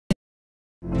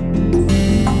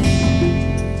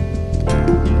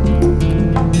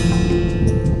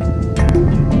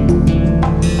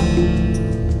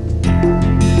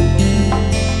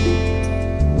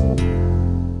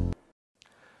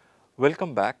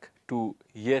Welcome back to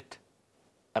yet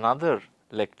another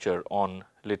lecture on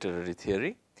literary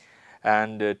theory,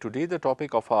 and today the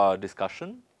topic of our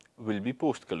discussion will be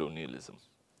postcolonialism.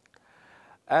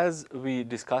 As we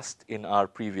discussed in our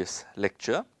previous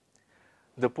lecture,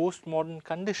 the postmodern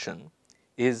condition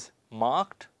is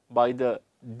marked by the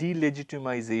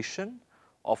delegitimization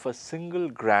of a single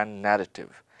grand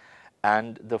narrative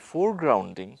and the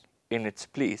foregrounding in its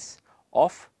place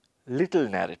of little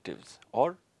narratives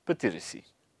or pathiracy.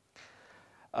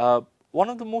 One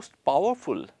of the most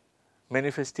powerful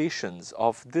manifestations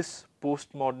of this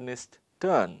postmodernist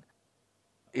turn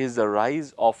is the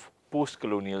rise of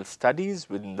postcolonial studies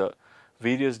within the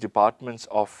various departments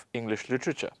of English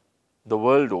literature the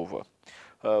world over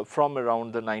from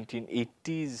around the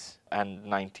 1980s and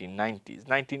 1990s,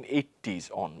 1980s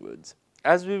onwards.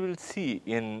 As we will see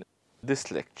in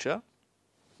this lecture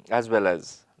as well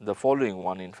as the following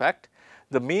one, in fact,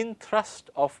 the main thrust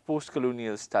of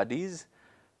postcolonial studies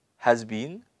has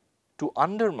been to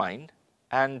undermine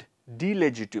and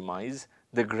delegitimize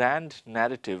the grand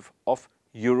narrative of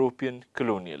European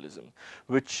colonialism,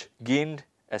 which gained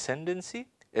ascendancy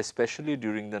especially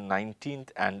during the 19th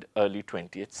and early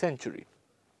 20th century.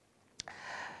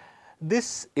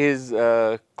 This is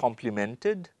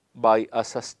complemented by a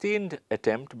sustained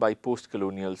attempt by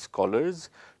postcolonial scholars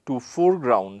to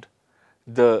foreground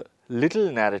the little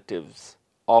narratives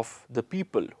of the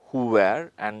people who were,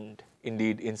 and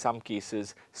indeed in some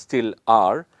cases still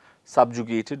are,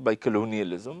 subjugated by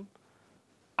colonialism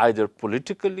either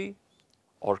politically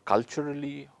or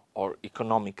culturally or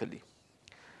economically.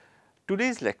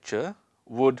 Today's lecture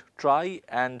would try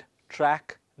and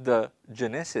track the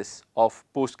genesis of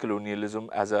postcolonialism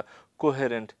as a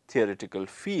coherent theoretical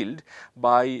field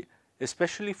by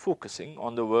especially focusing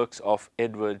on the works of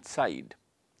Edward Said.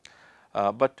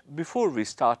 But before we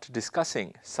start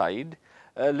discussing Said,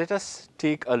 let us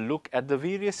take a look at the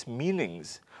various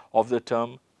meanings of the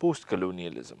term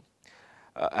postcolonialism.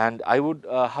 And I would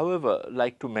however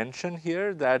like to mention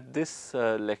here that this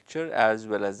lecture as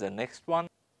well as the next one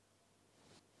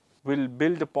will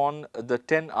build upon the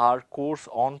 10-hour course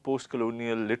on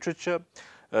postcolonial literature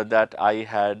that I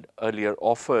had earlier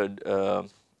offered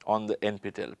on the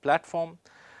NPTEL platform.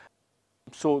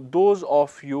 So, those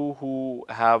of you who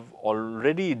have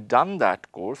already done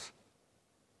that course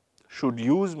should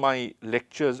use my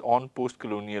lectures on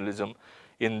postcolonialism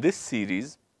in this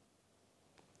series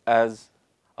as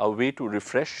a way to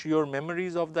refresh your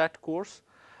memories of that course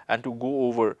and to go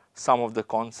over some of the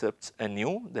concepts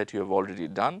anew that you have already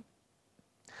done.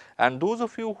 And those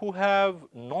of you who have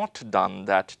not done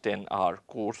that 10-hour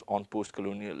course on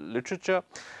postcolonial literature,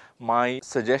 my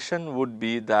suggestion would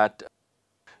be that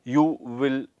you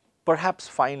will perhaps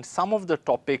find some of the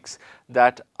topics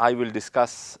that I will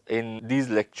discuss in these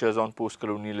lectures on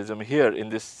postcolonialism here in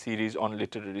this series on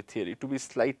literary theory to be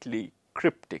slightly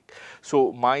cryptic.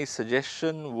 So, my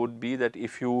suggestion would be that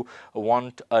if you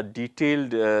want a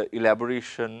detailed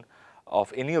elaboration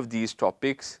of any of these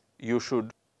topics, you should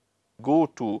go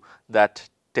to that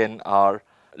 10-hour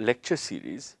lecture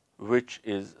series which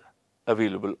is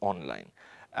available online,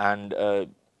 and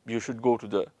you should go to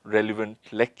the relevant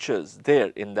lectures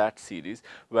there in that series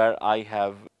where I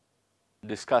have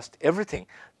discussed everything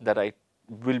that I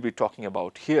will be talking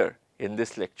about here in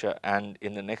this lecture and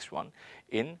in the next one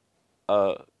in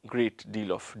a great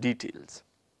deal of details.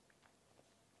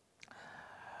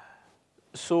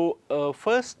 So,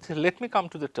 first let me come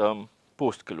to the term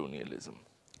postcolonialism.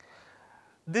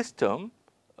 This term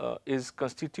is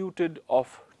constituted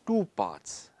of two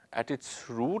parts. At its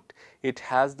root, it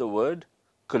has the word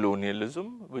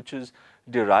colonialism, which is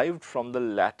derived from the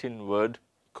Latin word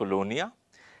colonia,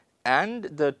 and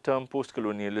the term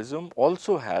postcolonialism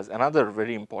also has another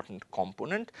very important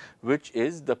component, which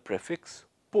is the prefix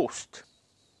post.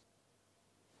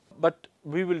 But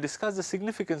we will discuss the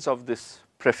significance of this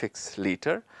prefix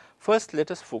later. First,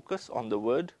 let us focus on the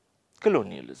word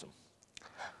colonialism.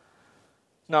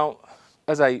 Now,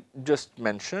 as I just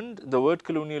mentioned, the word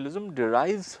colonialism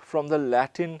derives from the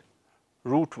Latin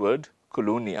root word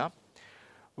colonia,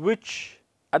 which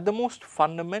at the most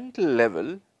fundamental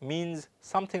level means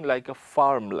something like a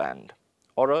farmland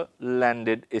or a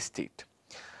landed estate.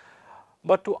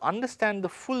 But to understand the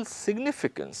full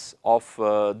significance of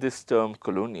this term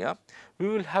colonia, we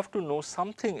will have to know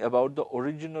something about the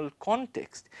original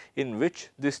context in which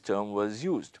this term was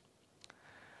used.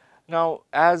 Now,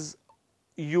 as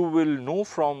you will know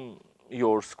from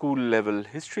your school level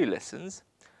history lessons,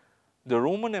 the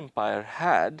Roman Empire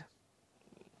had,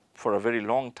 for a very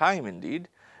long time indeed,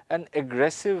 an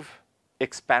aggressive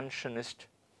expansionist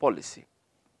policy.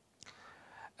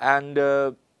 And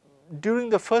during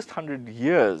the first 100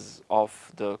 years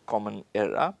of the Common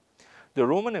Era, the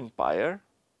Roman Empire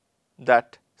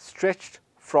that stretched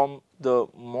from the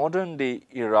modern day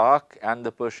Iraq and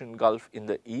the Persian Gulf in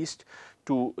the east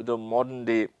to the modern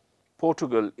day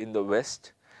Portugal in the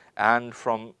west, and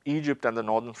from Egypt and the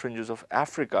northern fringes of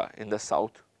Africa in the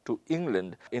south to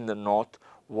England in the north,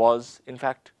 was in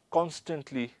fact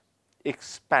constantly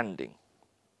expanding.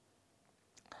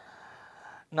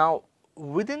 Now,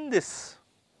 within this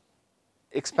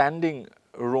expanding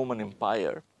Roman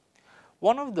Empire,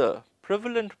 one of the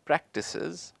prevalent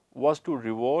practices was to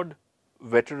reward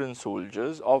veteran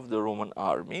soldiers of the Roman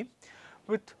army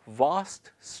with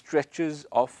vast stretches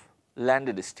of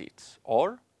landed estates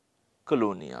or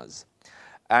colonias,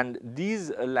 and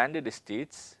these landed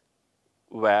estates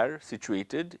were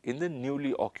situated in the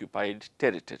newly occupied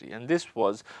territory, and this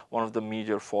was one of the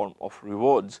major form of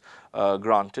rewards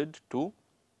granted to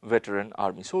veteran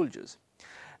army soldiers.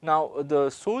 Now, the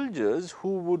soldiers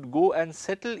who would go and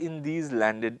settle in these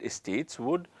landed estates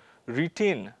would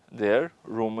retain their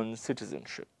Roman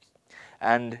citizenship,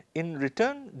 and in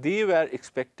return they were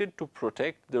expected to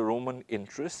protect the Roman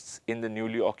interests in the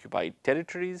newly occupied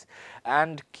territories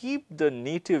and keep the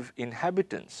native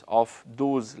inhabitants of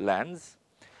those lands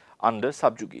under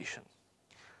subjugation.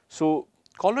 So,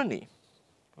 colony,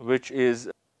 which is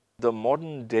the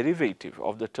modern derivative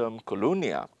of the term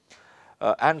colonia,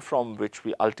 and from which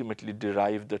we ultimately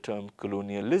derive the term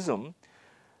colonialism,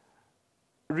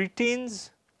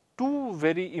 retains two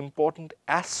very important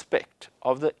aspects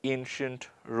of the ancient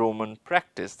Roman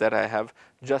practice that I have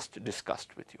just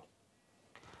discussed with you.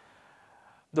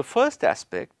 The first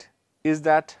aspect is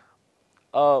that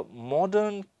a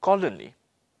modern colony,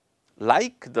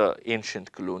 like the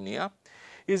ancient colonia,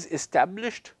 is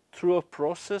established through a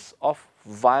process of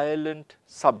violent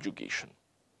subjugation.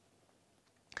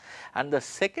 And the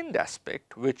second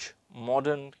aspect which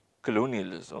modern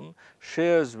colonialism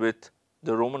shares with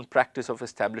the Roman practice of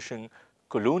establishing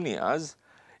colonias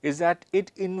is that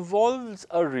it involves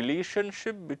a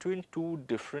relationship between two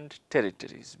different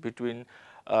territories, between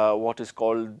what is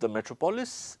called the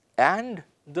metropolis and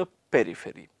the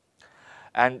periphery.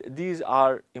 And these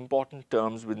are important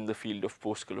terms within the field of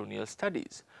postcolonial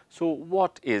studies. So,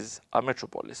 what is a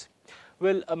metropolis?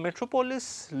 Well, a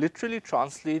metropolis literally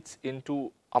translates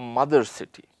into a mother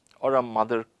city or a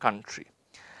mother country.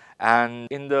 And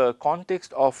in the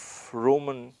context of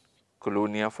Roman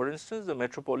colonia, for instance, the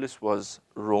metropolis was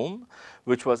Rome,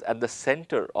 which was at the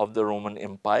center of the Roman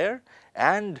Empire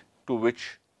and to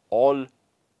which all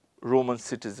Roman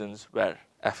citizens were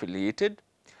affiliated.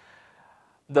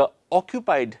 The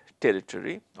occupied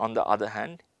territory, on the other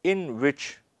hand, in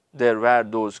which there were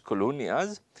those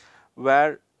colonias,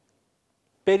 were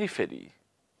periphery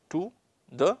to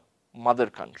the mother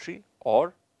country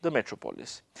or the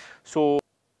metropolis. So,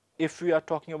 if we are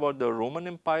talking about the Roman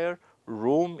Empire,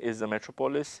 Rome is the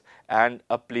metropolis, and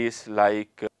a place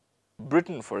like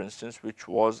Britain, for instance, which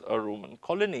was a Roman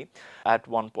colony at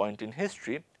one point in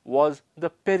history, was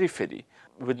the periphery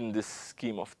within this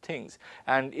scheme of things.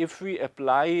 And if we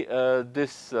apply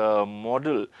this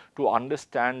model to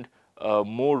understand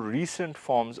more recent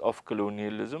forms of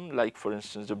colonialism, like for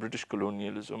instance the British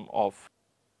colonialism of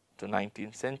the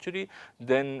 19th century,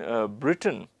 then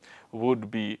Britain would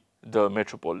be the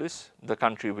metropolis, the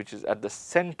country which is at the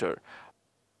center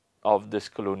of this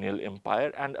colonial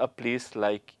empire, and a place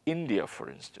like India,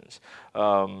 for instance,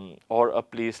 or a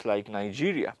place like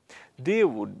Nigeria, they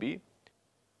would be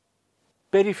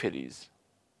peripheries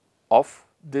of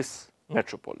this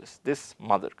metropolis, this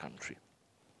mother country.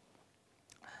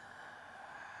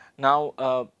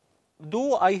 Now,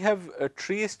 though I have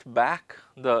traced back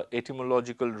the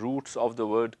etymological roots of the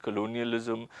word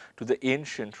colonialism to the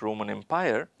ancient Roman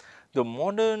Empire, the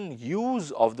modern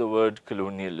use of the word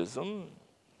colonialism,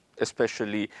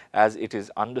 especially as it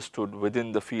is understood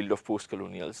within the field of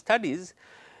postcolonial studies,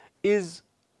 is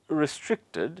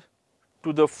restricted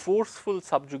to the forceful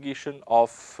subjugation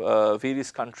of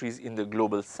various countries in the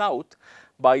global south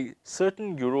by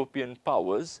certain European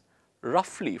powers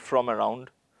roughly from around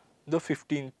the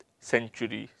 15th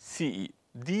century CE.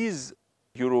 These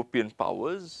European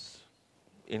powers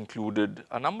included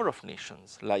a number of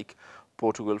nations like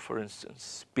Portugal, for instance,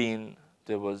 Spain,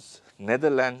 there was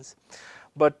Netherlands,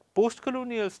 but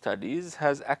postcolonial studies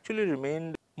has actually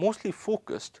remained mostly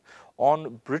focused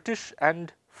on British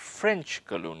and French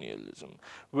colonialism,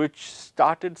 which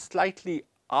started slightly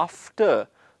after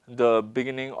the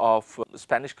beginning of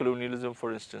Spanish colonialism,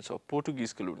 for instance, or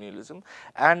Portuguese colonialism,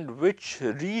 and which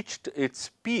reached its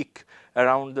peak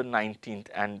around the 19th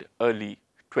and early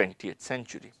 20th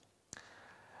century.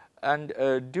 And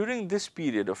during this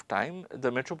period of time,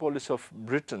 the metropolis of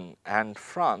Britain and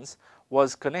France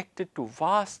was connected to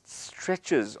vast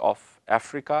stretches of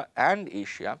Africa and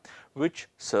Asia, which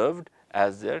served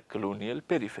as their colonial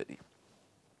periphery.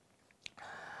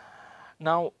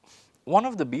 Now, one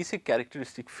of the basic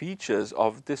characteristic features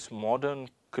of this modern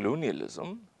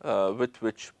colonialism with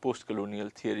which post-colonial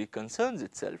theory concerns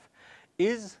itself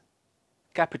is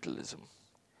capitalism.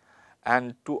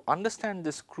 And to understand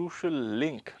this crucial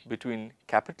link between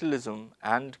capitalism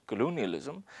and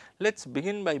colonialism, let us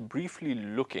begin by briefly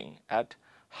looking at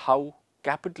how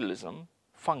capitalism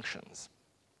functions.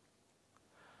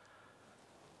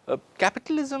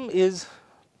 Capitalism is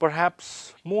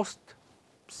perhaps most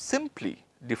simply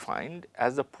defined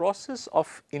as the process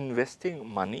of investing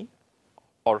money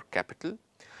or capital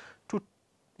to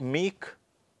make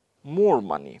more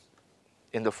money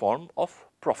in the form of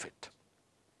profit.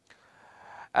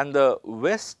 And the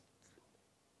West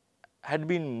had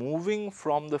been moving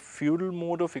from the feudal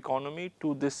mode of economy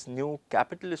to this new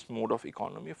capitalist mode of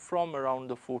economy from around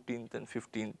the 14th and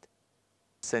 15th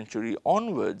century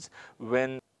onwards,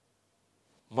 when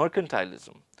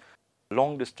mercantilism,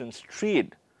 long distance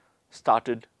trade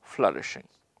started flourishing.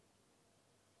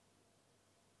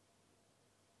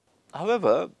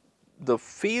 However, the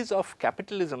phase of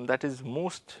capitalism that is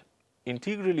most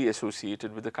integrally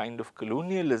associated with the kind of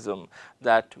colonialism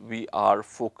that we are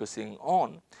focusing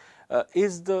on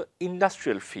is the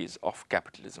industrial phase of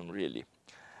capitalism really.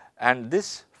 And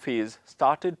this phase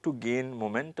started to gain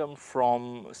momentum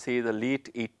from, say, the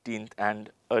late 18th and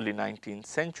early 19th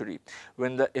century,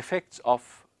 when the effects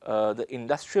of the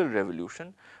Industrial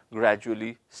Revolution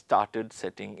gradually started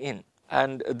setting in.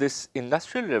 And this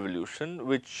Industrial Revolution,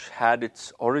 which had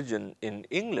its origin in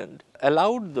England,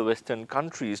 allowed the Western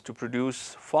countries to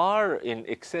produce far in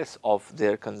excess of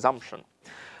their consumption,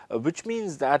 which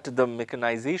means that the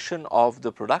mechanization of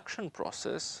the production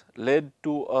process led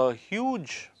to a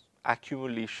huge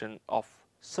accumulation of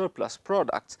surplus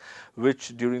products,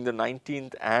 which during the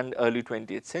 19th and early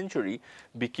 20th century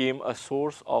became a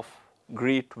source of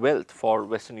great wealth for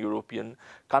Western European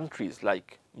countries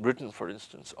like Britain, for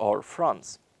instance, or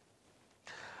France.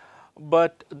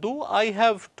 But though I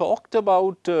have talked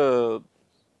about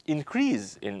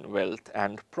increase in wealth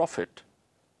and profit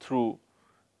through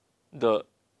the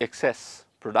excess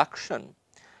production,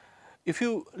 if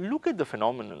you look at the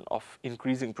phenomenon of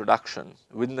increasing production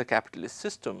within the capitalist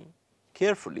system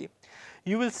carefully,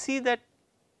 you will see that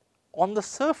on the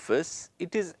surface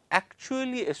it is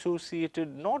actually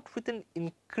associated not with an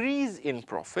increase in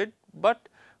profit, but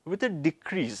with a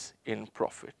decrease in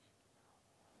profit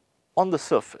on the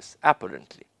surface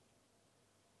apparently.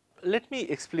 Let me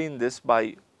explain this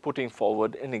by putting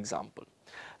forward an example.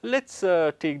 Let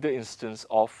us take the instance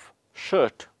of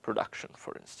shirt production,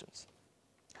 for instance.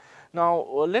 Now,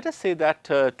 let us say that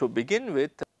to begin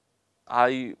with,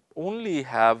 I only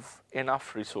have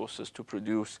enough resources to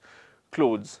produce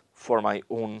clothes for my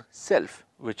own self,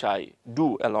 which I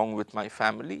do along with my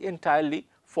family entirely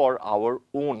for our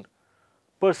own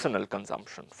personal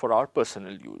consumption, for our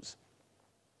personal use.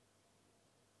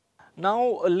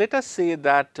 Now, let us say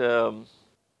that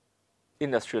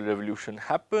Industrial Revolution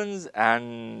happens,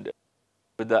 and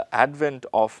with the advent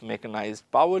of mechanized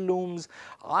power looms,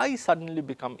 I suddenly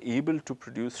become able to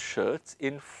produce shirts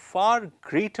in far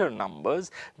greater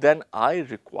numbers than I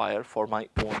require for my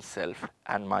own self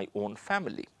and my own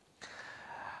family.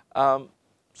 So,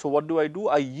 what do?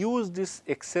 I use this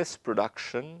excess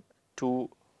production to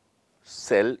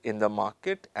sell in the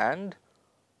market and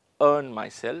earn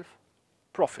myself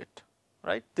profit,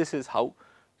 right. This is how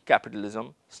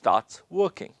capitalism starts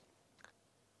working.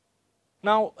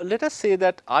 Now, let us say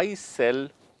that I sell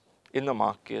in the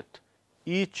market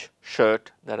each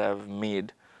shirt that I have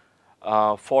made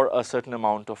for a certain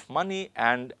amount of money,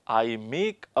 and I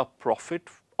make a profit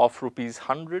of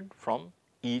 ₹100 from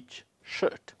each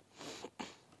shirt.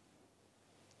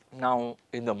 Now,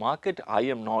 in the market, I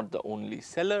am not the only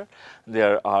seller.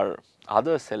 There are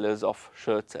other sellers of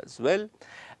shirts as well,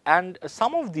 and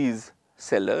some of these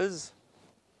sellers,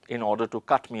 in order to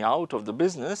cut me out of the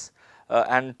business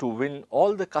and to win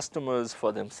all the customers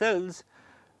for themselves,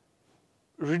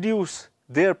 reduce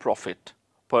their profit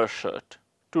per shirt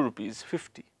to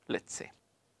 ₹50, let us say.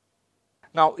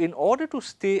 Now, in order to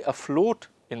stay afloat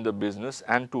in the business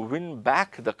and to win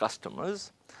back the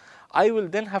customers, I will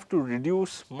then have to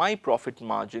reduce my profit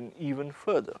margin even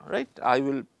further, right. I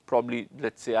will probably,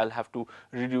 let us say, I will have to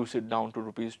reduce it down to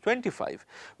 ₹25,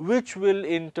 which will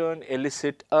in turn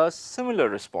elicit a similar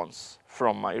response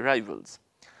from my rivals.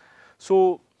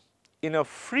 So, in a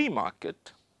free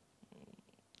market,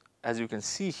 as you can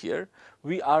see here,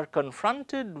 we are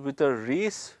confronted with a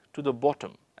race to the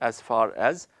bottom as far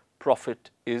as profit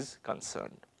is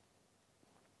concerned.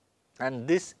 And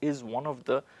this is one of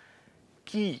the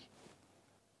key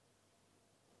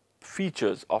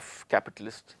features of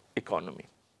capitalist economy.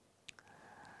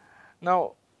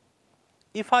 Now,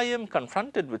 if I am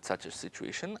confronted with such a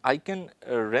situation, I can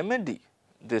remedy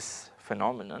this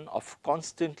phenomenon of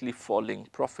constantly falling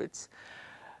profits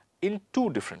in two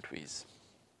different ways.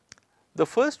 The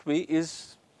first way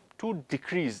is to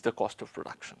decrease the cost of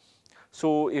production.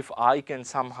 So, if I can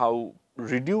somehow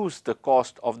reduce the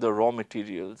cost of the raw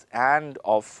materials and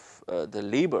of the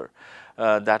labor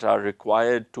that are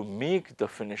required to make the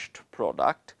finished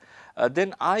product,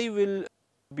 then I will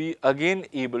be again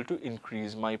able to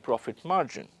increase my profit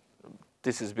margin.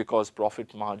 This is because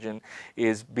profit margin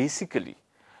is basically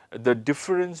the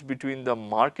difference between the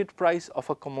market price of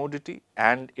a commodity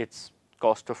and its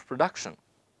cost of production.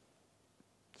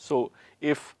 So,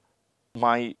 if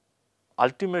my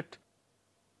ultimate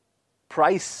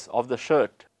price of the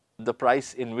shirt, the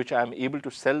price in which I am able to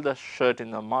sell the shirt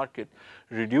in the market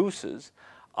reduces,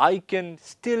 I can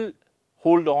still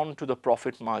hold on to the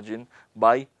profit margin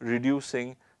by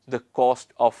reducing the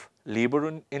cost of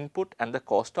labor input and the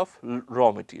cost of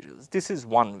raw materials. This is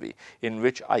one way in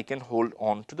which I can hold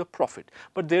on to the profit,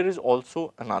 but there is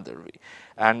also another way,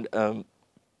 and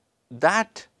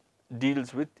that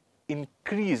deals with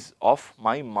increase of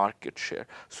my market share.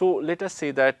 So, let us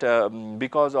say that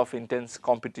because of intense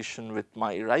competition with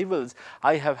my rivals,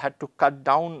 I have had to cut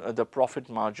down the profit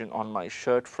margin on my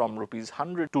shirt from rupees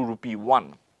 100 to rupee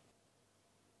 1.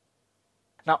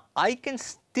 Now, I can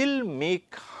still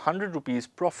make 100 rupees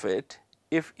profit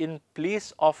if in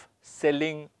place of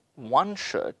selling one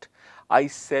shirt, I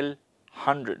sell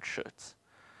 100 shirts.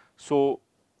 So,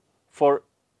 for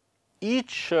each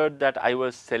shirt that I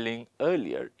was selling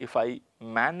earlier, if I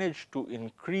manage to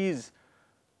increase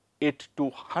it to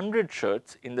 100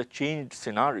 shirts in the changed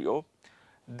scenario,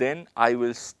 then I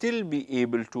will still be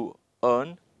able to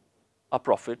earn a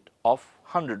profit of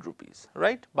 100 rupees,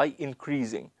 right, by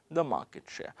increasing the market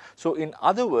share. So, in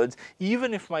other words,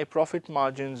 even if my profit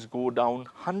margins go down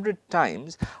 100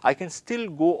 times, I can still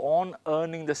go on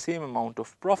earning the same amount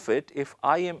of profit if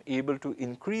I am able to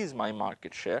increase my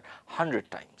market share 100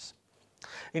 times.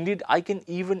 Indeed, I can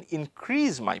even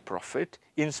increase my profit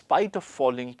in spite of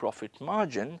falling profit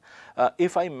margin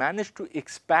if I manage to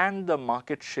expand the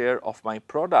market share of my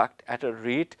product at a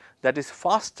rate that is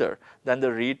faster than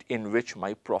the rate in which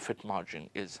my profit margin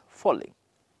is falling.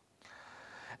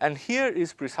 And here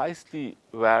is precisely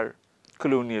where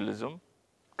colonialism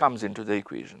comes into the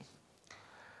equation.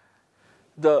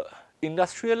 The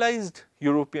industrialized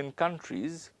European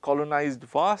countries colonized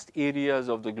vast areas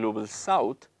of the global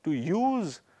south to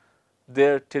use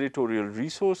their territorial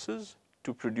resources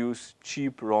to produce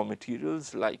cheap raw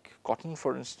materials like cotton,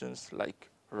 for instance, like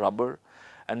rubber,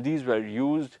 and these were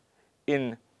used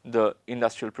in the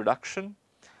industrial production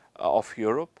of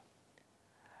Europe.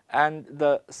 And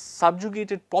the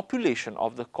subjugated population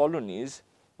of the colonies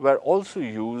were also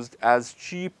used as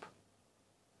cheap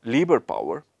labor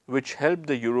power, which helped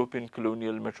the European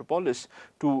colonial metropolis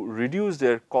to reduce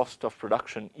their cost of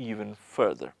production even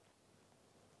further.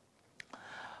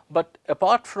 But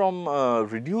apart from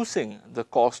reducing the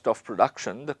cost of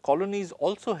production, the colonies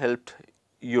also helped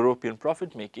European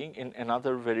profit making in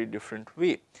another very different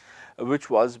way, which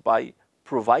was by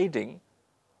providing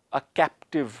a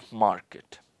captive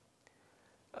market.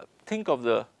 Think of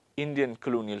the Indian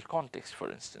colonial context,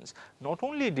 for instance. Not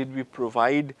only did we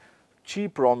provide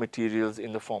cheap raw materials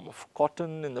in the form of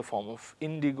cotton, in the form of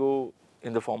indigo,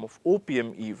 in the form of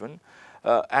opium even,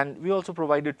 and we also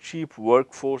provided cheap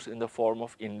workforce in the form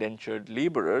of indentured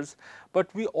laborers,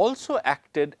 but we also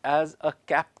acted as a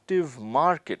captive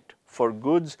market for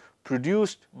goods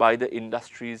produced by the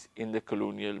industries in the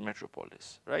colonial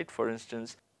metropolis, right. For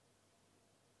instance,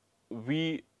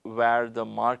 we were the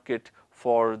market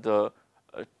for the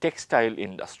textile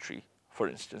industry, for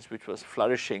instance, which was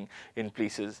flourishing in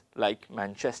places like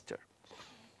Manchester.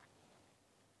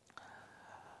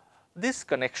 This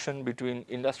connection between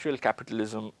industrial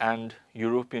capitalism and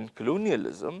European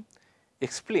colonialism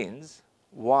explains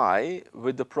why,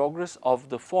 with the progress of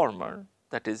the former,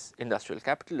 that is industrial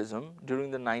capitalism,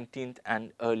 during the 19th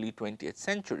and early 20th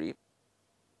century,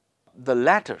 the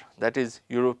latter, that is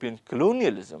European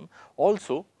colonialism,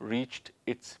 also reached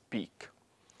its peak.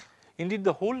 Indeed,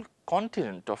 the whole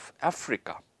continent of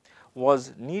Africa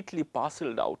was neatly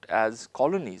parceled out as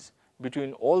colonies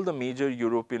between all the major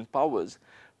European powers,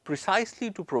 precisely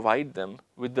to provide them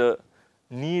with the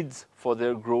needs for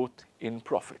their growth in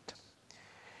profit.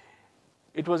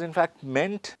 It was in fact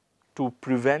meant to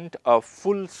prevent a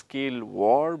full scale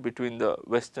war between the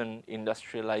Western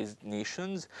industrialized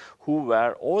nations, who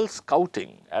were all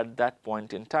scouting at that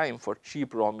point in time for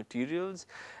cheap raw materials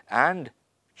and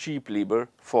cheap labor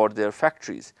for their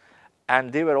factories.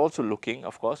 And they were also looking,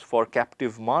 of course, for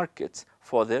captive markets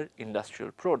for their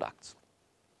industrial products.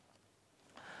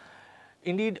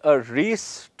 Indeed, a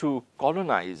race to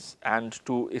colonize and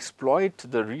to exploit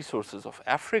the resources of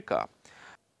Africa,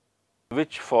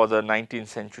 which for the 19th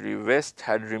century West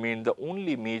had remained the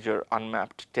only major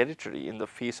unmapped territory in the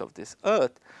face of this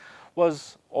earth,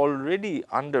 was already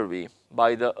underway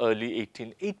by the early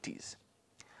 1880s.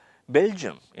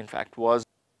 Belgium, in fact, was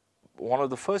one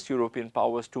of the first European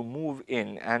powers to move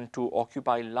in and to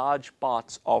occupy large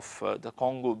parts of the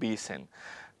Congo basin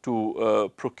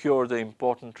to procure the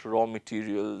important raw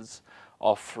materials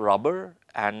of rubber,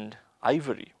 and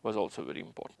ivory was also very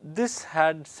important. This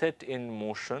had set in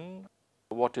motion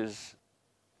what is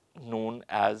known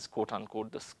as quote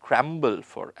unquote the scramble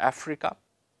for Africa,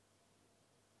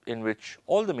 in which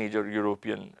all the major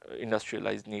European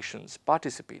industrialized nations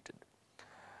participated.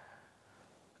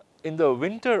 In the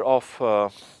winter of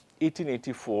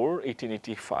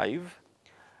 1884-1885,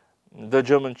 the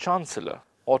German Chancellor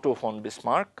Otto von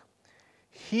Bismarck,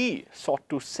 he sought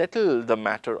to settle the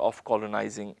matter of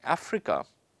colonizing Africa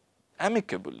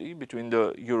amicably between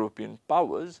the European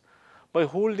powers by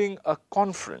holding a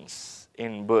conference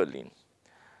in Berlin.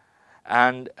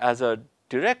 And as a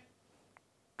direct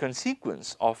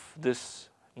consequence of this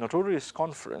notorious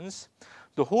conference,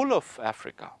 the whole of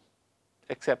Africa,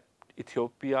 except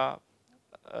Ethiopia,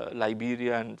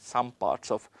 Liberia and some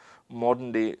parts of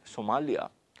modern day Somalia,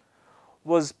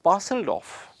 was parceled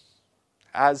off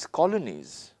as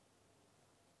colonies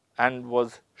and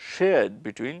was shared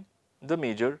between the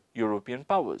major European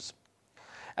powers.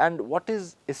 And what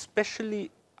is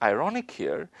especially ironic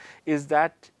here is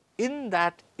that in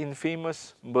that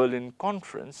infamous Berlin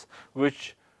Conference,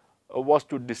 which was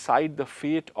to decide the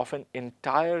fate of an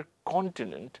entire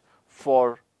continent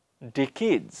for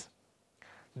decades,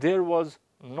 there was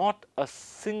not a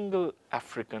single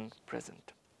African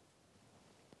present.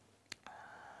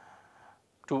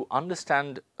 To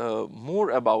understand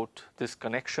more about this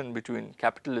connection between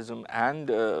capitalism and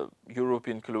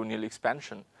European colonial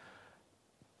expansion,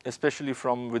 especially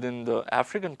from within the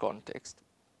African context,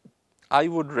 I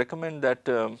would recommend that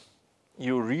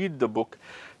you read the book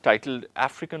titled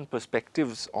African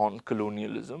Perspectives on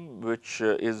Colonialism, which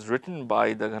is written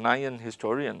by the Ghanaian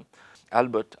historian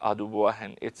Albert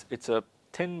Aduboahen. It's a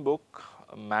thin book,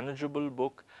 a manageable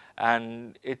book,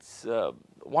 and it's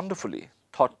wonderfully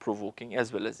thought-provoking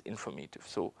as well as informative.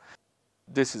 So,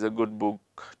 this is a good book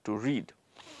to read.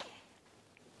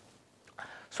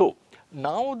 So,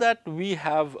 now that we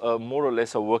have more or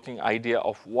less a working idea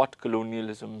of what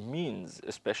colonialism means,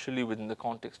 especially within the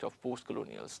context of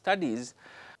post-colonial studies,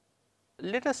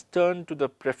 let us turn to the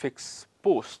prefix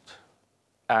post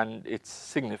and its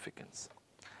significance.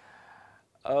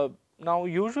 Now,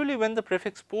 usually when the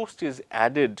prefix post is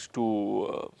added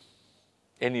to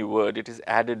any word, it is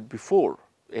added before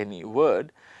any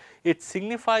word, it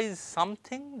signifies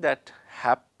something that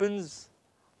happens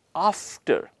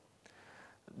after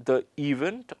the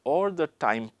event or the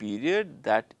time period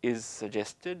that is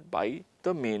suggested by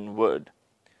the main word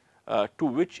to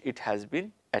which it has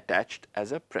been attached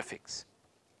as a prefix.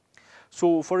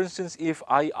 So, for instance, if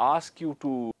I ask you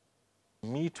to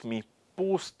meet me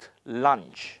post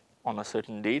lunch on a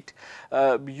certain date,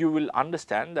 you will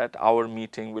understand that our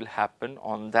meeting will happen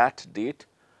on that date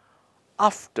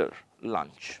after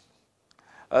lunch.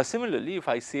 Similarly, if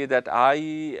I say that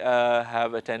I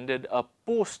have attended a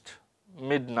post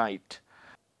midnight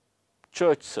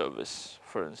church service,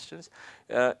 for instance,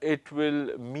 it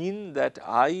will mean that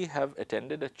I have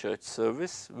attended a church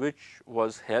service which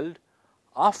was held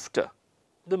after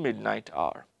the midnight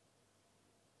hour.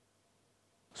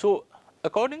 So,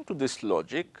 according to this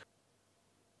logic,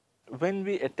 when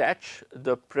we attach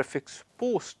the prefix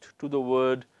post to the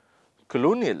word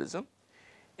colonialism,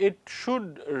 it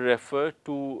should refer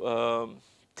to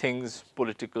things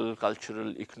political,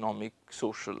 cultural, economic,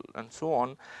 social and so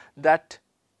on that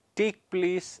take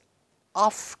place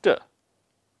after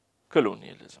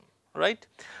colonialism, right.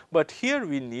 But here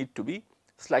we need to be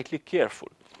slightly careful,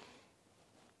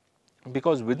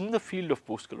 because within the field of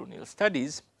post-colonial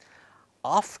studies,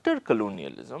 after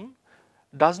colonialism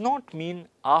does not mean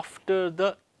after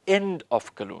the end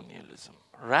of colonialism.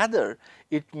 Rather,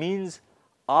 it means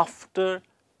after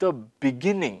the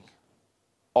beginning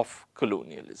of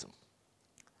colonialism.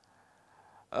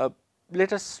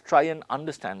 Let us try and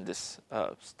understand this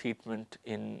statement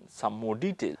in some more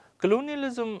detail.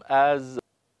 Colonialism as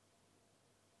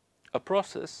a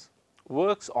process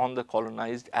works on the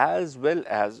colonized as well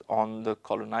as on the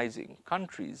colonizing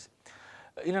countries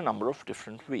in a number of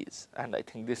different ways, and I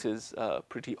think this is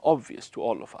pretty obvious to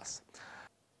all of us.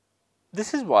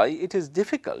 This is why it is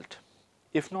difficult,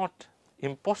 if not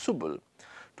impossible,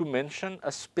 to mention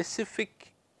a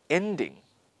specific ending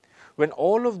when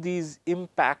all of these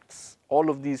impacts, all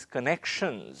of these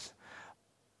connections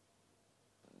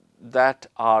that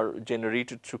are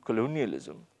generated through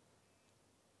colonialism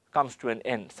comes to an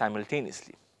end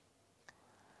simultaneously.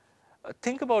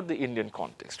 Think about the Indian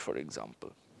context, for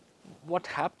example. What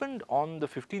happened on the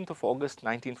 15th of August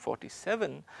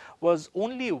 1947 was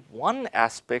only one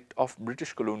aspect of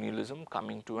British colonialism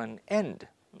coming to an end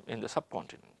in the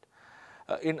subcontinent.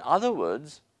 In other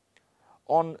words,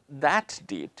 on that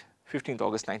date, 15th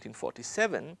August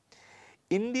 1947,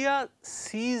 India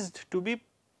ceased to be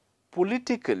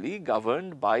politically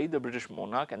governed by the British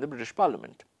monarch and the British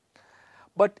Parliament.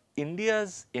 But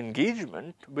India's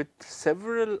engagement with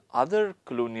several other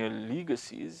colonial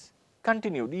legacies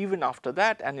continued even after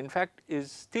that, and in fact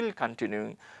is still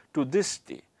continuing to this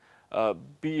day,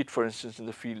 be it for instance in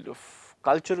the field of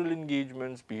cultural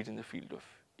engagements, be it in the field of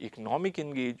economic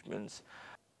engagements,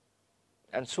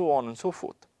 and so on and so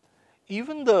forth.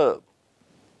 Even the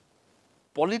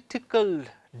political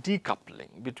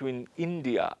decoupling between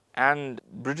India and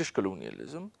British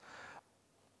colonialism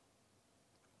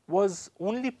was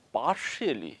only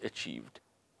partially achieved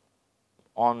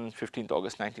on 15th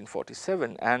August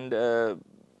 1947, and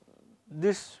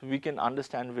this we can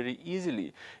understand very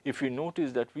easily if we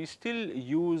notice that we still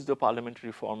use the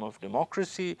parliamentary form of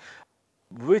democracy,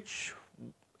 which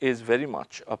is very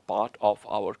much a part of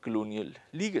our colonial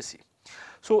legacy.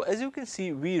 So, as you can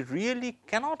see, we really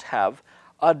cannot have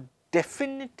a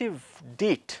definitive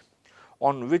date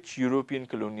on which European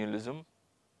colonialism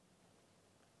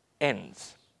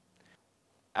ends,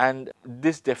 and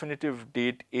this definitive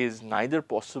date is neither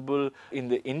possible in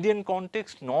the Indian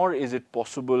context nor is it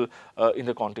possible in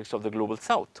the context of the global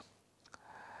south.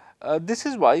 This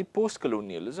is why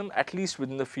post-colonialism, at least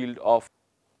within the field of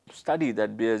study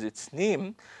that bears its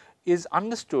name, is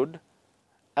understood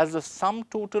as a sum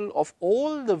total of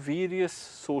all the various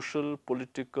social,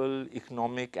 political,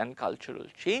 economic and cultural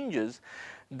changes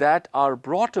that are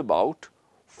brought about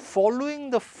following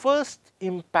the first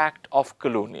impact of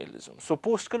colonialism. So,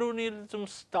 post-colonialism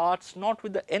starts not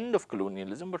with the end of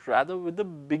colonialism, but rather with the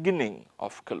beginning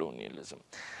of colonialism.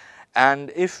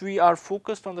 And if we are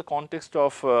focused on the context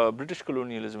of British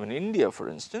colonialism in India, for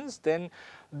instance, then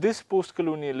this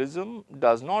post-colonialism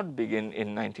does not begin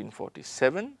in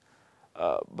 1947,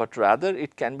 but rather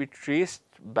it can be traced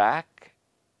back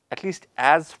at least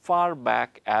as far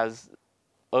back as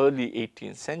early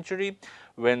 18th century,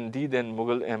 when the then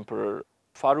Mughal Emperor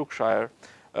Farrukh Shah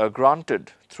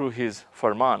granted through his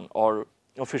Farman or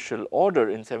official order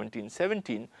in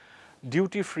 1717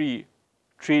 duty-free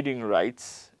trading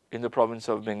rights in the province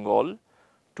of Bengal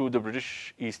to the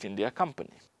British East India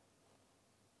Company.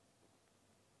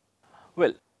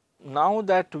 Well, now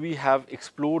that we have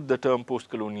explored the term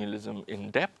post-colonialism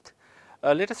in depth,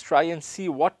 let us try and see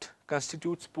what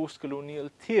constitutes post-colonial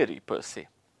theory per se.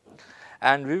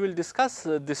 And we will discuss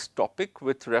this topic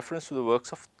with reference to the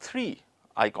works of three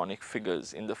iconic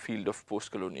figures in the field of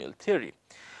post-colonial theory.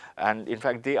 And in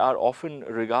fact, they are often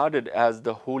regarded as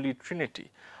the holy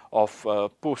trinity of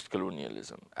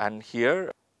post-colonialism. And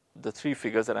here, the three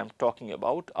figures that I am talking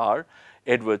about are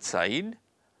Edward Said,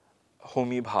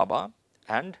 Homi Bhabha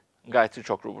and Gayatri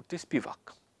Chakraborty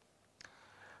Spivak.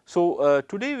 So,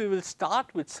 today we will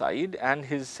start with Said and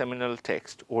his seminal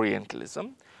text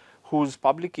Orientalism, whose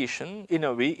publication in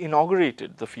a way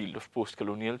inaugurated the field of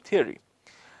post-colonial theory.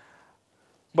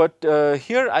 But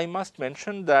here I must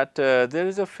mention that there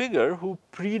is a figure who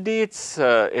predates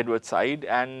Edward Said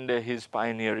and his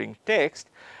pioneering text,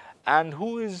 and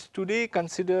who is today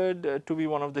considered to be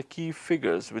one of the key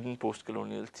figures within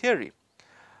post-colonial theory.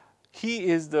 He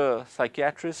is the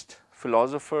psychiatrist,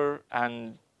 philosopher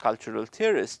and cultural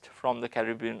theorist from the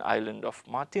Caribbean island of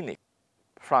Martinique,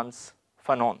 Frantz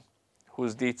Fanon,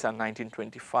 whose dates are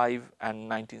 1925 and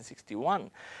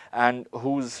 1961, and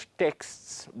whose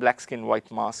texts Black Skin, White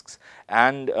Masks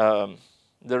and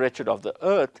The Wretched of the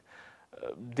Earth,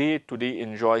 they today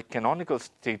enjoy canonical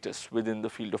status within the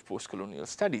field of post-colonial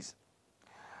studies.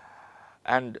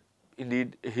 And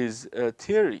indeed, his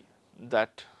theory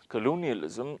that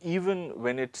colonialism, even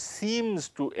when it seems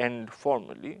to end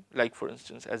formally, like for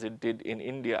instance as it did in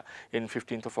India in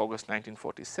 15th of August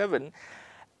 1947,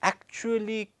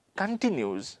 actually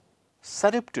continues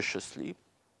surreptitiously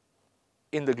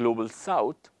in the global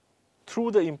south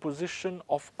through the imposition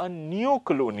of a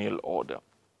neo-colonial order.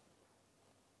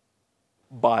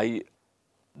 by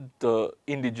the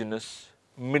indigenous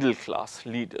middle class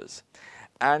leaders.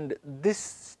 And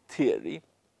this theory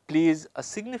plays a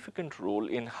significant role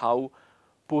in how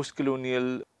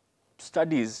postcolonial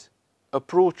studies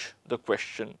approach the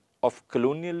question of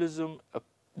colonialism,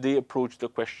 they approach the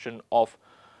question of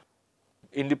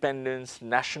independence,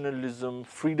 nationalism,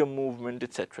 freedom movement,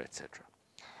 etc., etc.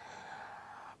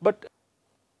 But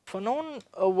Fanon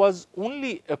was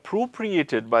only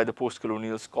appropriated by the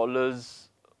postcolonial scholars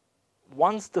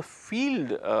once the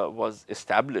field was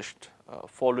established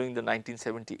following the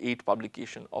 1978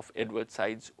 publication of Edward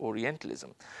Said's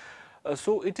Orientalism.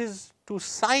 So, it is to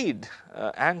Said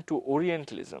and to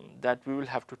Orientalism that we will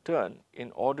have to turn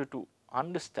in order to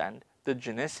understand the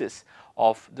genesis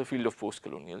of the field of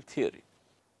postcolonial theory.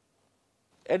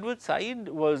 Edward Said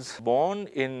was born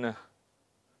in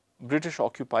British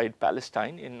occupied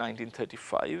Palestine in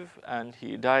 1935 and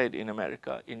he died in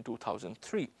America in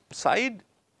 2003. Said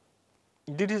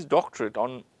did his doctorate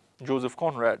on Joseph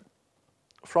Conrad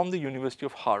from the University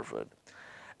of Harvard,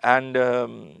 and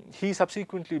he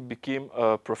subsequently became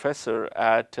a professor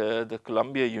at the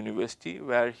Columbia University,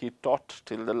 where he taught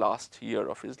till the last year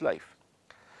of his life.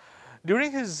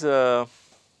 During his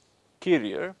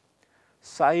career,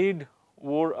 Said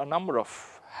wore a number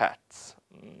of hats,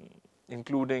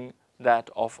 including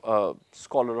that of a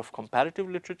scholar of comparative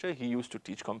literature. He used to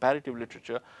teach comparative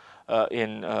literature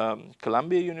in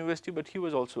Columbia University, but he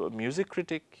was also a music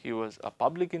critic, he was a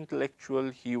public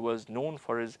intellectual, he was known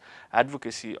for his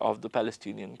advocacy of the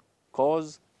Palestinian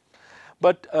cause.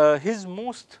 But his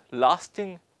most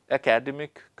lasting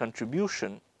academic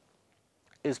contribution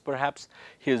is perhaps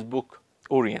his book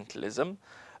Orientalism,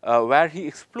 where he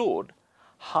explored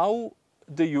how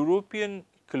the European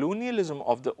colonialism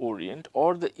of the Orient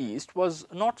or the East was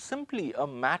not simply a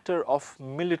matter of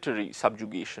military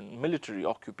subjugation, military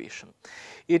occupation.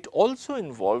 It also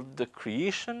involved the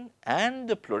creation and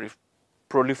the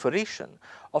proliferation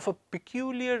of a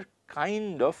peculiar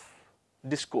kind of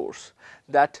discourse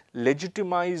that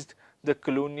legitimized the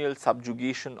colonial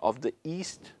subjugation of the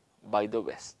East by the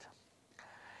West.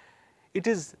 It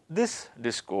is this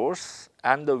discourse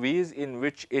and the ways in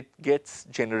which it gets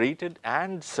generated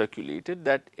and circulated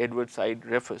that Edward Said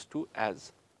refers to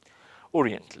as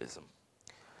Orientalism.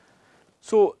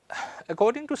 So,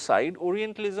 according to Said,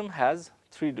 Orientalism has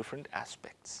three different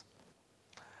aspects.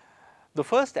 The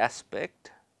first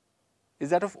aspect is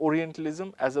that of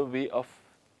Orientalism as a way of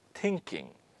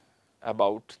thinking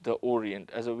about the Orient,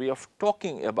 as a way of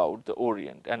talking about the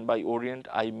Orient, and by Orient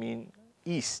I mean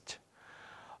East.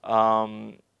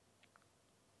 By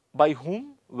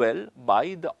whom? Well,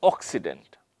 by the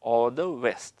Occident or the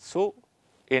West. So,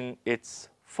 in its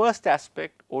first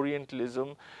aspect,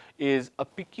 Orientalism is a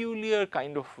peculiar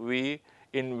kind of way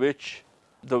in which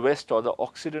the West or the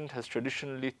Occident has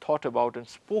traditionally thought about and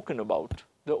spoken about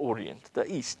the Orient, the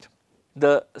East.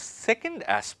 The second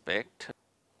aspect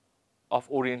of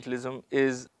Orientalism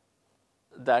is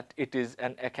that it is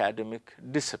an academic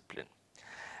discipline.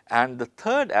 And the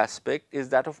third aspect is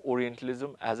that of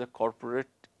Orientalism as a corporate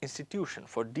institution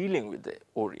for dealing with the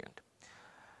Orient.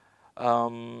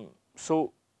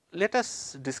 So, let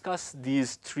us discuss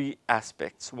these three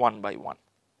aspects one by one.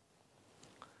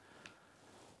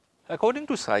 According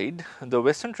to Said, the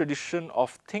Western tradition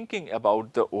of thinking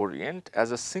about the Orient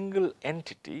as a single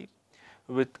entity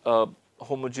with a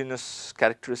homogeneous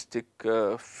characteristic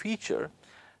feature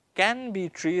can be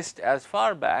traced as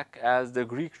far back as the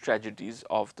Greek tragedies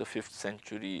of the 5th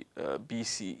century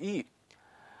BCE.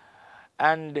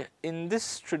 And in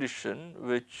this tradition,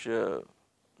 which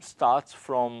starts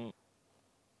from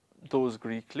those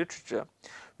Greek literature,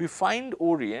 we find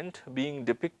Orient being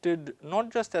depicted not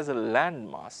just as a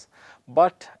landmass,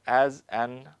 but as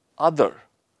an other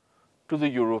to the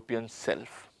European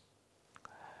self.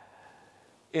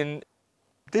 In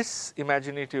this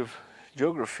imaginative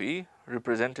geography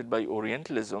represented by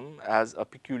Orientalism as a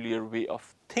peculiar way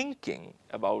of thinking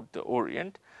about the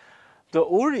Orient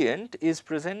is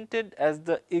presented as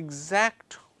the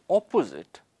exact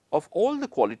opposite of all the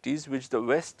qualities which the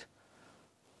West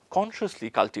consciously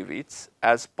cultivates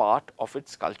as part of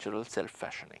its cultural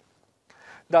self-fashioning.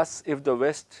 Thus, if the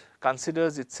West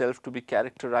considers itself to be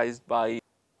characterized by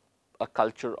a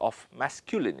culture of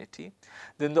masculinity,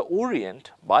 then the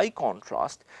Orient, by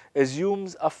contrast,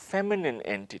 assumes a feminine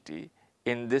entity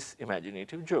in this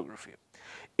imaginative geography.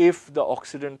 If the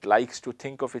Occident likes to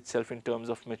think of itself in terms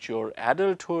of mature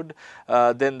adulthood,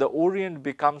 then the Orient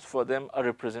becomes for them a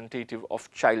representative of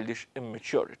childish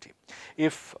immaturity.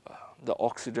 If the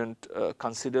Occident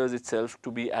considers itself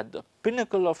to be at the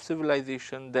pinnacle of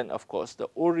civilization, then of course the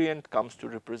Orient comes to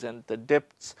represent the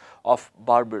depths of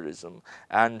barbarism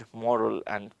and moral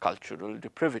and cultural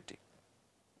depravity.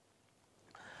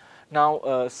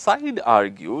 Now, Said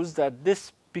argues that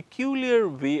this peculiar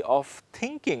way of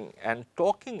thinking and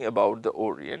talking about the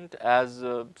Orient as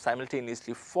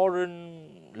simultaneously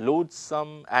foreign,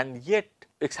 loathsome and yet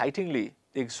excitingly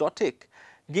exotic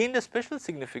gained a special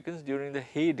significance during the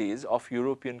heydays of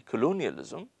European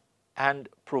colonialism and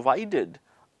provided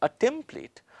a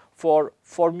template for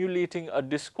formulating a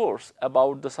discourse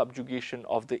about the subjugation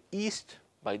of the East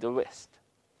by the West.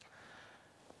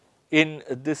 In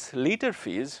this later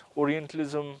phase,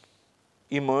 Orientalism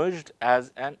emerged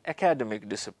as an academic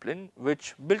discipline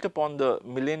which built upon the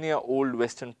millennia-old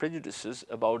Western prejudices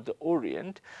about the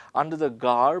Orient under the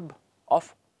garb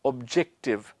of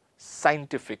objective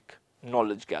scientific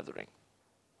knowledge gathering.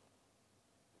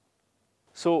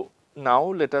 So, now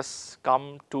let us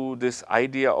come to this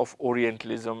idea of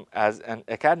Orientalism as an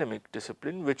academic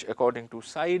discipline, which according to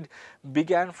Said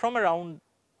began from around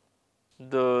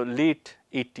the late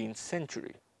 18th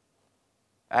century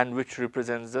and which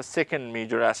represents the second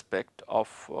major aspect of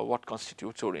what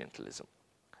constitutes Orientalism.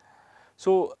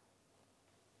 So,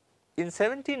 in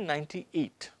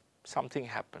 1798 something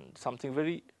happened, something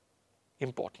very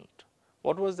important.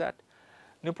 What was that?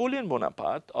 Napoleon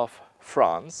Bonaparte of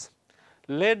France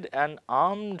led an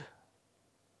armed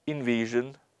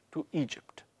invasion to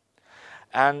Egypt.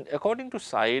 And according to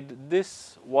Said,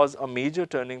 this was a major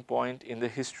turning point in the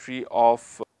history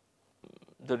of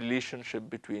the relationship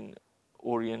between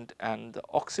Orient and the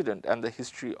Occident and the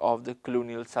history of the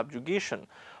colonial subjugation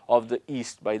of the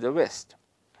East by the West.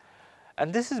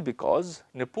 And this is because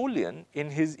Napoleon in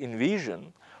his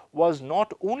invasion was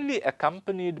not only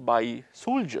accompanied by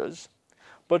soldiers,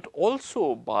 but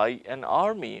also by an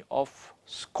army of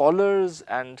scholars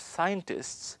and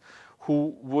scientists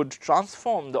who would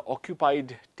transform the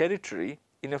occupied territory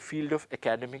in a field of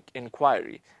academic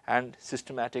inquiry and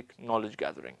systematic knowledge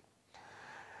gathering.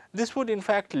 This would in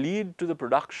fact lead to the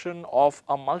production of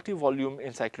a multi-volume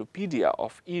encyclopedia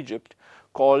of Egypt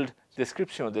called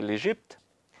Description de l'Égypte,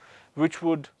 which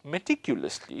would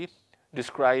meticulously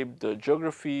describe the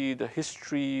geography, the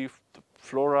history, the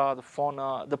flora, the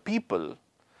fauna, the people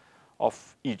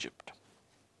of Egypt.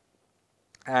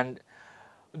 And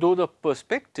though the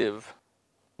perspective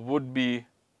would be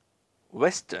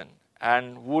Western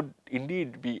and would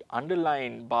indeed be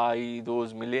underlined by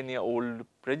those millennia-old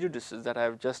prejudices that I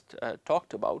have just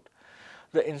talked about,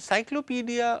 the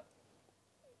encyclopedia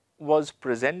was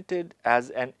presented as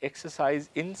an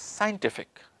exercise in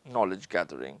scientific knowledge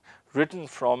gathering, written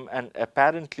from an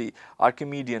apparently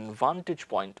Archimedean vantage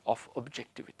point of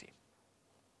objectivity.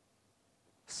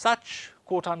 Such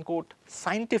quote unquote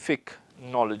scientific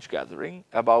knowledge gathering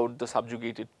about the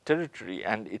subjugated territory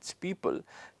and its people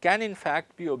can in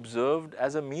fact be observed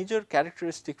as a major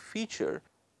characteristic feature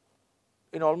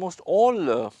in almost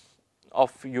all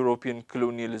of European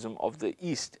colonialism of the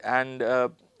East, and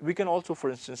we can also for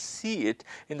instance see it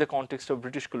in the context of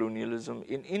British colonialism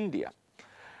in India.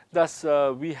 Thus,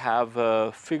 we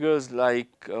have figures like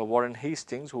Warren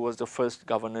Hastings, who was the first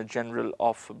Governor General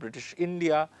of British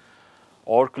India,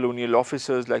 or colonial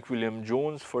officers like William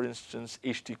Jones, for instance,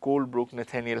 H.T. Colebrook,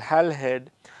 Nathaniel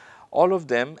Halhead, all of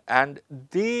them, and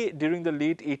they during the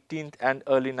late 18th and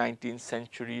early 19th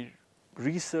century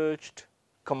researched,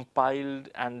 compiled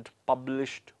and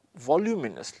published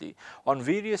voluminously on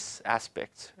various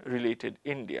aspects related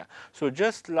India. So,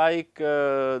 just like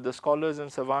the scholars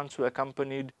and savants who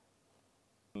accompanied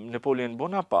Napoleon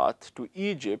Bonaparte to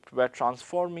Egypt were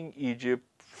transforming Egypt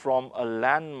from a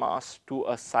landmass to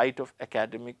a site of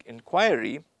academic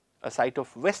inquiry, a site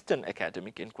of Western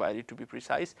academic inquiry to be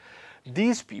precise,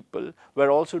 these people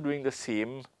were also doing the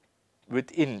same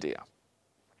with India.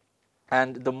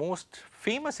 And the most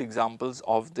famous examples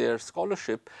of their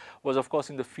scholarship was of course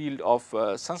in the field of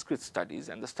Sanskrit studies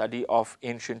and the study of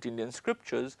ancient Indian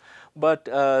scriptures, but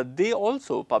they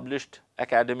also published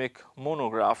academic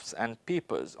monographs and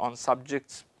papers on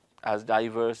subjects as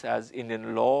diverse as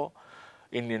Indian law,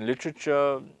 Indian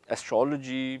literature,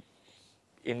 astrology,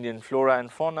 Indian flora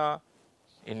and fauna,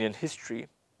 Indian history,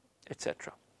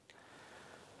 etc.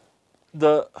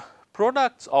 The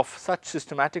products of such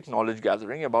systematic knowledge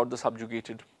gathering about the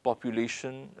subjugated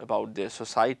population, about their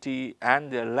society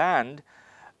and their land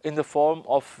in the form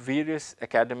of various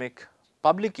academic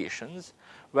publications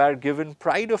were given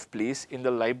pride of place in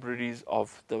the libraries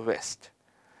of the West.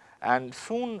 And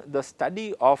soon the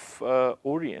study of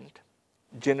Orient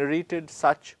generated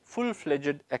such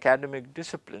full-fledged academic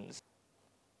disciplines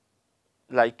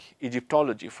like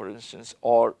Egyptology, for instance,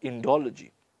 or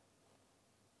Indology.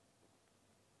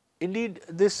 Indeed,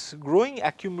 this growing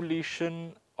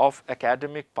accumulation of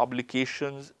academic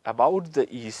publications about the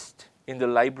East in the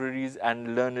libraries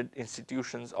and learned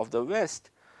institutions of the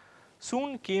West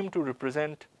soon came to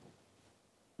represent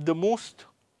the most,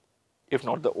 if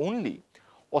not the only,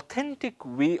 authentic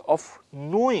way of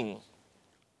knowing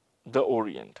the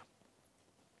Orient.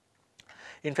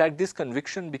 In fact, this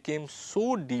conviction became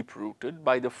so deep rooted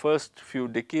by the first few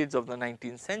decades of the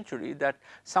 19th century that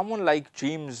someone like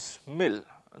James Mill,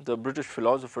 the British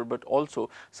philosopher, but also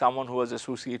someone who was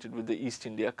associated with the East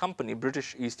India Company,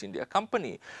 British East India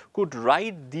Company, could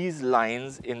write these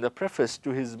lines in the preface to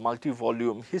his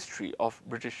multi-volume history of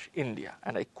British India,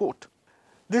 and I quote,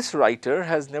 "This writer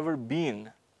has never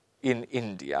been in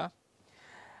India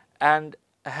and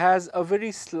has a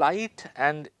very slight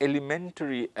and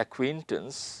elementary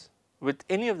acquaintance with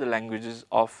any of the languages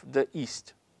of the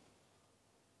East.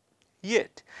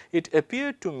 Yet, it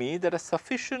appeared to me that a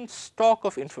sufficient stock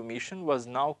of information was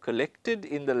now collected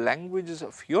in the languages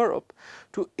of Europe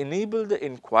to enable the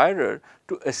inquirer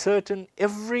to ascertain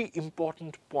every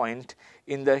important point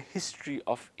in the history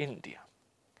of India."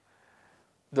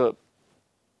 The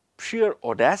sheer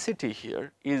audacity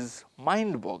here is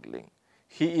mind-boggling.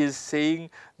 He is saying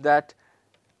that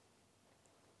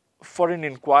for an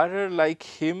inquirer like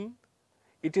him,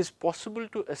 it is possible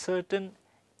to ascertain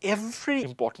every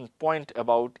important point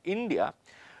about India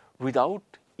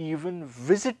without even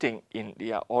visiting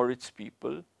India or its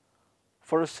people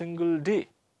for a single day.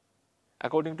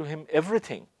 According to him,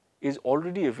 everything is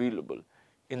already available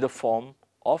in the form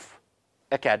of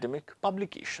academic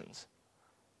publications.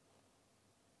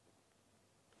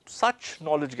 Such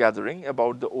knowledge gathering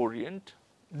about the Orient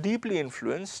deeply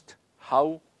influenced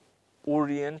how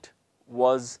Orient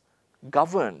was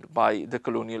governed by the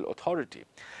colonial authority.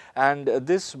 And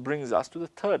this brings us to the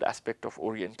third aspect of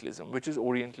Orientalism, which is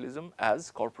Orientalism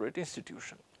as corporate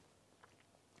institution.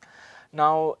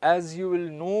 Now, as you will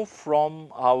know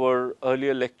from our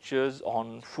earlier lectures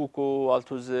on Foucault,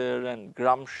 Althusser and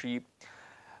Gramsci,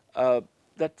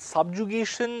 that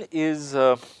subjugation is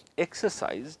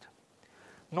exercised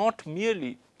not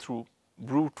merely through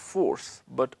brute force,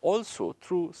 but also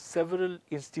through several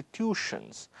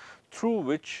institutions through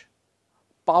which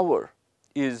power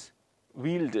is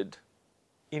wielded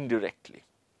indirectly.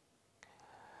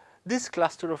 This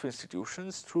cluster of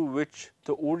institutions through which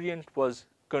the Orient was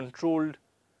controlled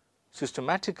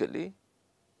systematically,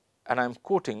 and I am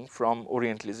quoting from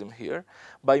Orientalism here,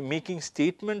 by making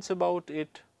statements about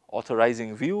it,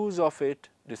 authorizing views of it,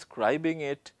 describing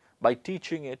it, by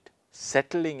teaching it,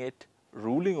 settling it,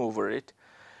 ruling over it,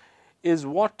 is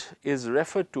what is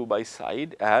referred to by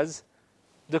Said as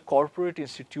the corporate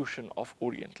institution of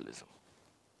Orientalism.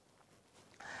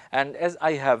 And as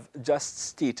I have just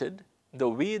stated, the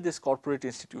way this corporate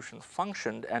institution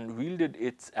functioned and wielded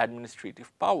its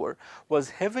administrative power was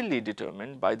heavily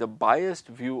determined by the biased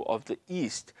view of the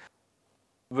East,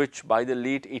 which by the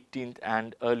late 18th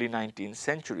and early 19th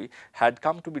century had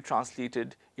come to be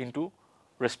translated into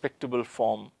respectable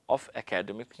form of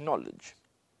academic knowledge.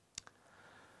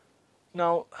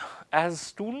 Now, as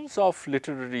students of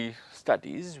literary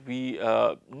studies, we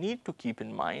need to keep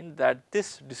in mind that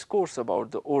this discourse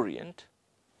about the Orient,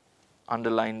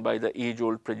 underlined by the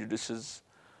age-old prejudices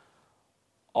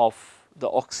of the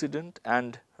Occident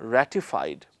and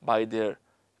ratified by their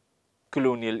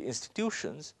colonial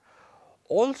institutions,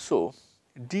 also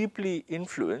deeply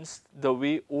influenced the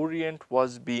way Orient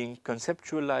was being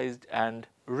conceptualized and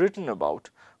written about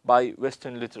by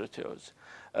Western literatures,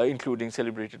 including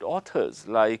celebrated authors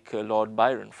like Lord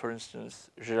Byron, for instance,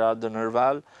 Gerard de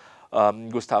Nerval,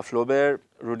 Gustave Flaubert,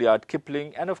 Rudyard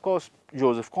Kipling, and of course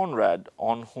Joseph Conrad,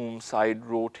 on whom Said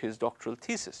wrote his doctoral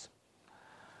thesis.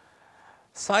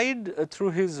 Said,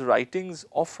 through his writings,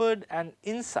 offered an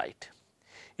insight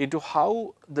into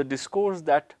how the discourse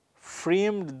that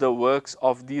framed the works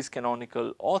of these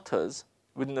canonical authors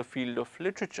within the field of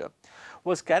literature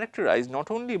was characterized not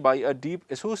only by a deep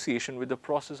association with the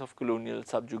process of colonial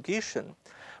subjugation,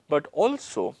 but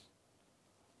also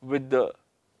with the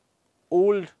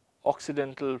old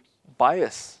Occidental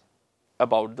bias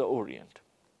about the Orient.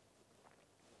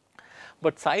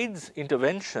 But Said's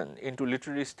intervention into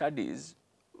literary studies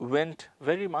went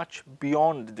very much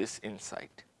beyond this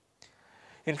insight.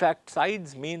 In fact,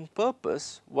 Said's main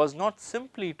purpose was not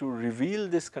simply to reveal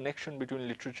this connection between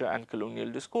literature and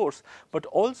colonial discourse, but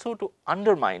also to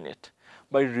undermine it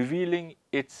by revealing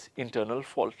its internal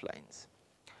fault lines.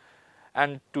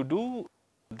 And to do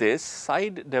this,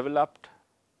 Said developed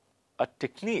a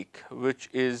technique which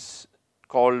is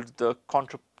called the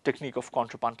technique of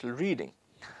contrapuntal reading.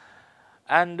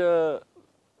 And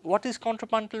what is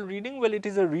contrapuntal reading? Well, it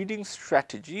is a reading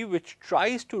strategy which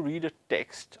tries to read a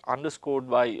text underscored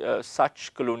by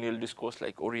such colonial discourse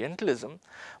like Orientalism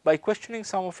by questioning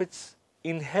some of its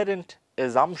inherent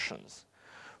assumptions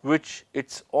which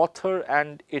its author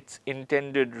and its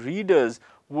intended readers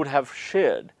would have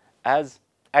shared as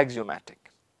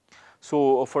axiomatic.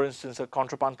 So, for instance, a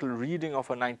contrapuntal reading of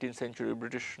a 19th century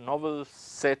British novel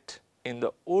set in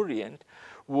the Orient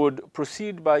would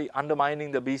proceed by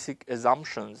undermining the basic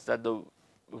assumptions that the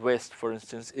West, for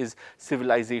instance, is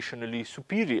civilizationally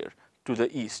superior to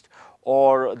the East,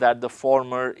 or that the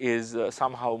former is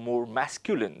somehow more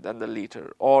masculine than the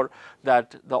later, or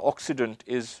that the Occident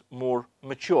is more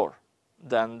mature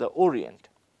than the Orient.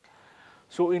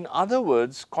 So, in other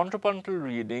words, contrapuntal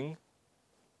reading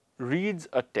reads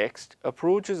a text,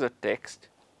 approaches a text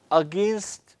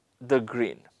against the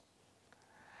grain.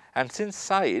 And since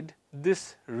side,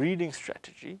 this reading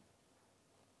strategy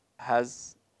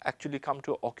has actually come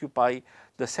to occupy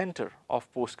the center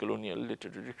of post-colonial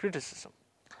literary criticism.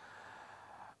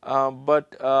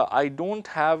 But I do not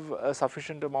have a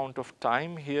sufficient amount of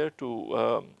time here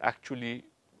to actually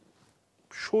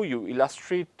show you,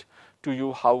 illustrate to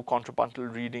you how contrapuntal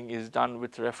reading is done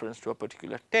with reference to a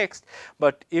particular text.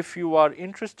 But if you are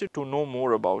interested to know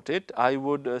more about it, I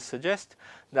would suggest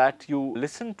that you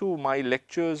listen to my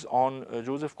lectures on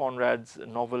Joseph Conrad's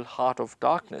novel Heart of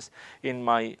Darkness in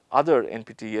my other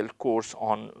NPTEL course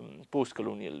on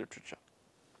post-colonial literature.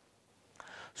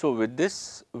 So, with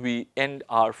this we end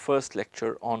our first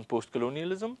lecture on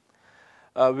post-colonialism.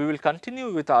 We will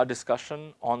continue with our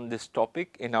discussion on this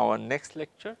topic in our next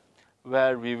lecture,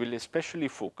 where we will especially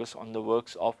focus on the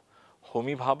works of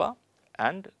Homi Bhabha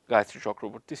and Gayatri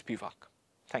Chakraborty Spivak.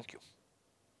 Thank you.